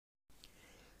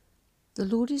The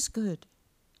Lord is good,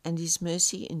 and His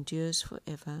mercy endures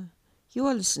forever. You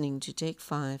are listening to Take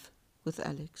 5 with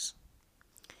Alex.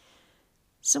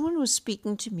 Someone was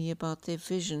speaking to me about their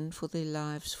vision for their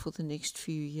lives for the next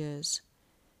few years,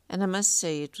 and I must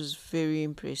say it was very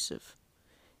impressive.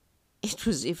 It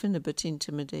was even a bit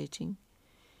intimidating.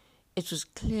 It was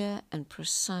clear and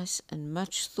precise, and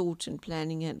much thought and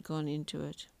planning had gone into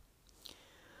it.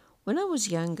 When I was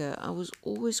younger, I was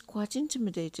always quite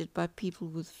intimidated by people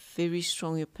with very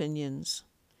strong opinions.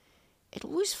 It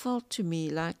always felt to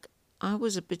me like I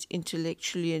was a bit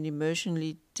intellectually and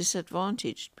emotionally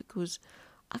disadvantaged because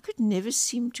I could never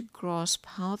seem to grasp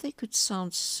how they could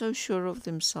sound so sure of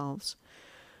themselves,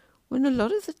 when a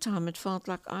lot of the time it felt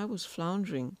like I was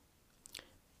floundering.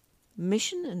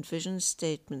 Mission and vision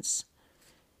statements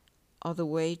are the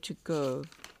way to go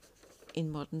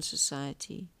in modern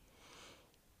society.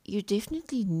 You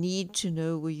definitely need to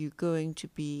know where you're going to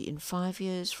be in 5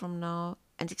 years from now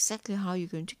and exactly how you're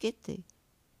going to get there.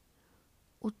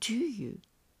 Or do you?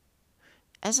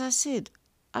 As I said,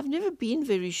 I've never been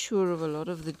very sure of a lot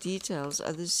of the details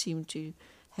others seem to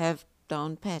have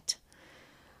down pat.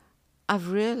 I've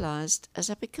realized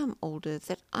as I become older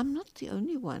that I'm not the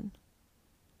only one.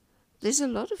 There's a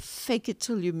lot of fake it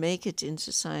till you make it in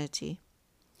society.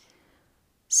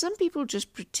 Some people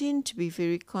just pretend to be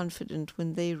very confident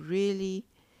when they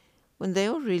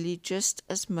are really just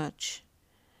as much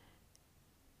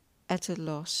at a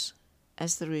loss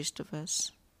as the rest of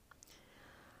us.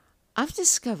 I've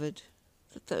discovered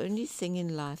that the only thing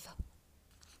in life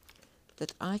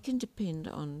that I can depend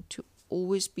on to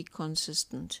always be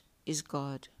consistent is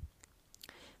God.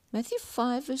 Matthew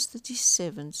 5 verse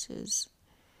 37 says,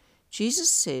 Jesus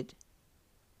said,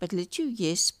 "But let your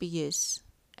yes be yes,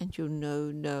 and your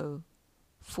no, no.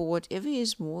 For whatever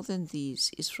is more than these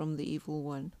is from the evil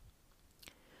one."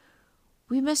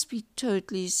 We must be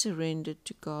totally surrendered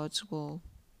to God's will.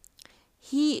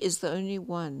 He is the only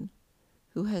one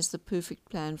who has the perfect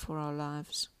plan for our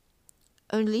lives.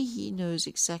 Only He knows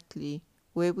exactly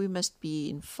where we must be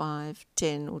in 5,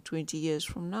 10, or 20 years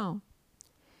from now.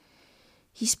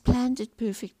 He's planned it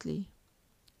perfectly.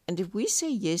 And if we say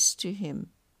yes to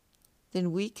Him,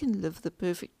 then we can live the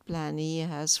perfect plan He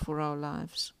has for our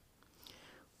lives.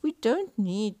 We don't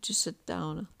need to sit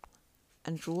down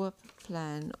and draw up a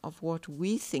plan of what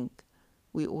we think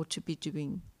we ought to be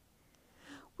doing.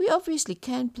 We obviously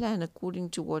can plan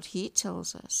according to what He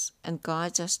tells us and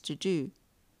guides us to do,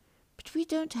 but we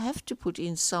don't have to put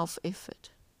in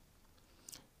self-effort.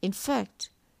 In fact,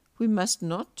 we must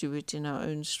not do it in our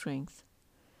own strength.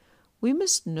 We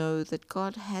must know that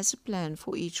God has a plan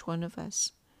for each one of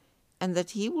us, and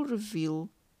that He will reveal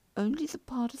only the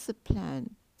part of the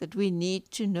plan that we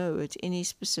need to know at any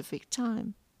specific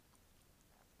time.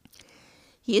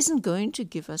 He isn't going to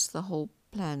give us the whole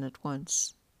plan at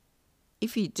once.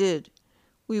 If He did,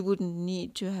 we wouldn't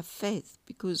need to have faith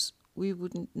because we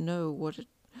would know what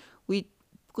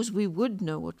was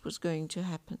going to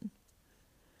happen.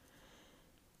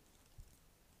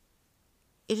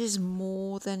 It is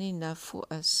more than enough for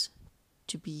us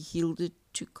to be yielded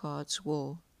to God's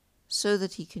will, so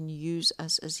that He can use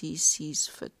us as He sees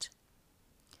fit.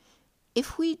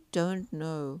 If we don't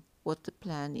know what the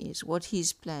plan is, what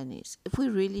His plan is, if we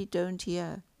really don't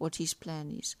hear what His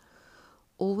plan is,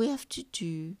 all we have to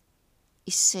do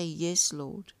is say, "Yes,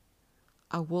 Lord,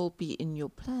 I will be in your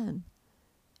plan."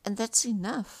 And that's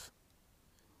enough.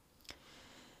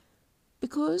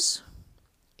 Because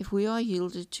if we are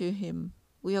yielded to Him,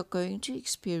 we are going to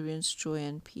experience joy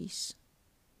and peace.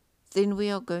 Then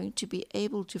we are going to be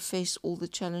able to face all the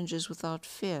challenges without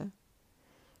fear,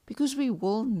 because we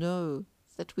will know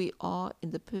that we are in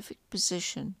the perfect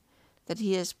position that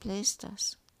He has placed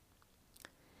us.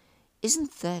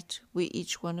 Isn't that where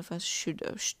each one of us should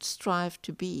strive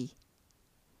to be?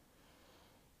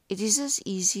 It is as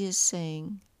easy as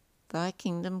saying, "Thy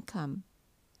kingdom come,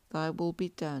 Thy will be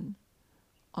done,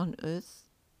 on earth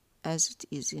as it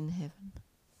is in heaven."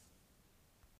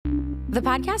 The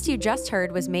podcast you just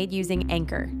heard was made using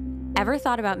Anchor. Ever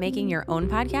thought about making your own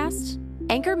podcast?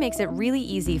 Anchor makes it really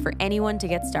easy for anyone to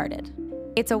get started.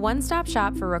 It's a one-stop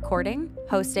shop for recording,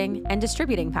 hosting, and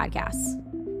distributing podcasts.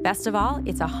 Best of all,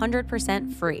 it's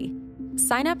 100% free.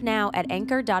 Sign up now at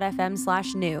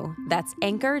anchor.fm/new. That's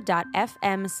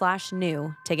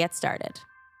anchor.fm/new to get started.